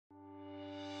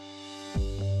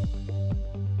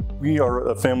We are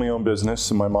a family-owned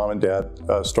business, and my mom and dad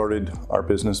started our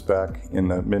business back in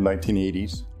the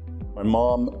mid-1980s. My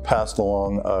mom passed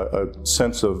along a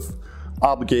sense of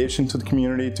obligation to the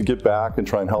community to give back and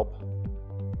try and help.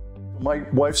 My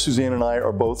wife Suzanne and I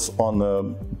are both on the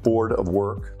board of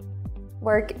WORK.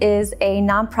 WORK is a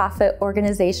nonprofit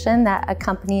organization that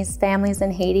accompanies families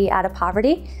in Haiti out of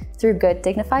poverty through good,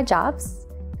 dignified jobs.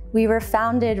 We were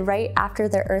founded right after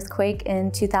the earthquake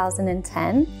in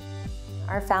 2010.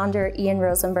 Our founder, Ian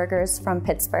Rosenberger, is from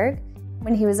Pittsburgh.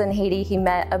 When he was in Haiti, he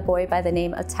met a boy by the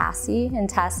name of Tassie, and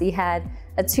Tassie had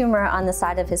a tumor on the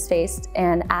side of his face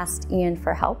and asked Ian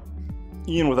for help.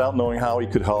 Ian, without knowing how he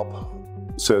could help,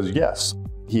 says yes.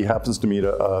 He happens to meet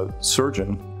a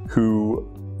surgeon who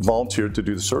volunteered to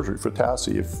do the surgery for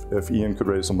Tassie if Ian could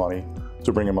raise the money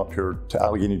to bring him up here to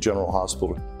Allegheny General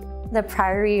Hospital. The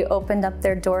Priory opened up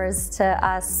their doors to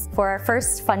us for our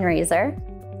first fundraiser.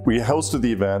 We hosted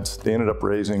the event. They ended up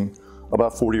raising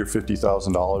about $40,000 or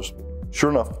 $50,000.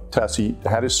 Sure enough, Tassie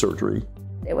had his surgery.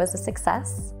 It was a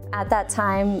success. At that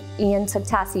time, Ian took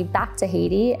Tassie back to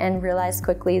Haiti and realized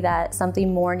quickly that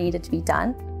something more needed to be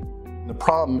done. The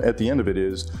problem at the end of it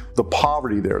is the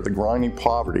poverty there, the grinding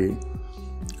poverty,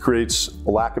 creates a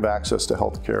lack of access to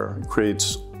health care. It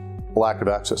creates a lack of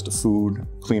access to food,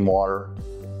 clean water,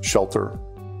 shelter.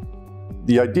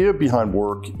 The idea behind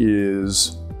WORK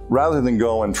is, rather than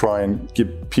go and try and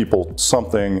give people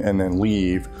something and then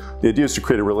leave, the idea is to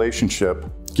create a relationship,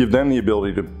 give them the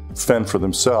ability to fend for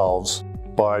themselves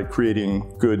by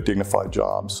creating good, dignified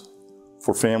jobs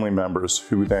for family members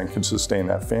who then can sustain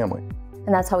that family.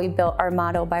 And that's how we built our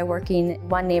motto, by working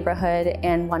one neighborhood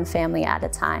and one family at a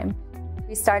time.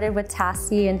 We started with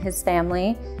Tassie and his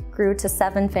family, grew to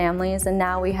 7 families, and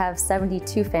now we have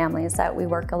 72 families that we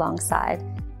work alongside.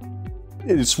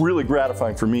 It's really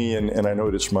gratifying for me, and I know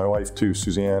it is for my wife too,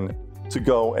 Suzanne, to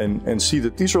go and see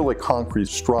that these are like concrete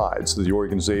strides that the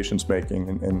organization's making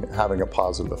and having a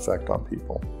positive effect on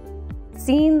people.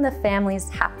 Seeing the families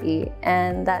happy,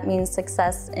 and that means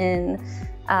success in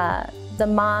the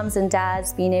moms and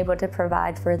dads being able to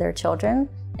provide for their children,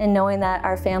 and knowing that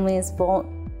our families won't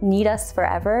need us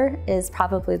forever is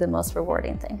probably the most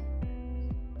rewarding thing.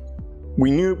 We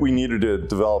knew we needed to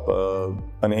develop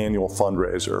an annual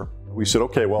fundraiser. We said,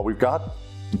 okay, well, we've got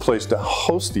the place to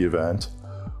host the event.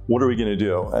 What are we going to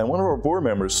do? And one of our board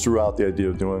members threw out the idea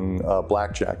of doing a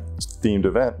blackjack themed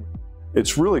event.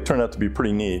 It's really turned out to be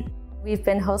pretty neat. We've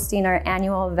been hosting our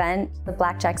annual event, the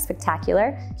Blackjack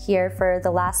Spectacular, here for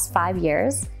the last 5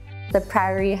 years. The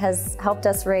Priory has helped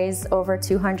us raise over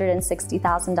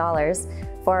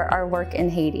 $260,000 for our work in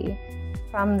Haiti.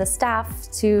 From the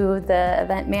staff to the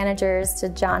event managers to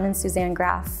John and Suzanne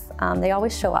Graff, they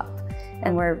always show up.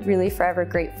 And we're really forever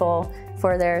grateful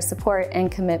for their support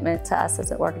and commitment to us as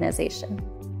an organization.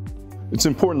 It's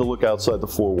important to look outside the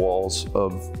 4 walls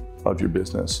of your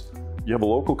business. You have a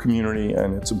local community,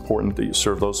 and it's important that you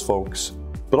serve those folks,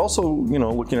 but also,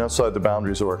 looking outside the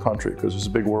boundaries of our country, because there's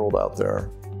a big world out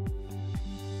there.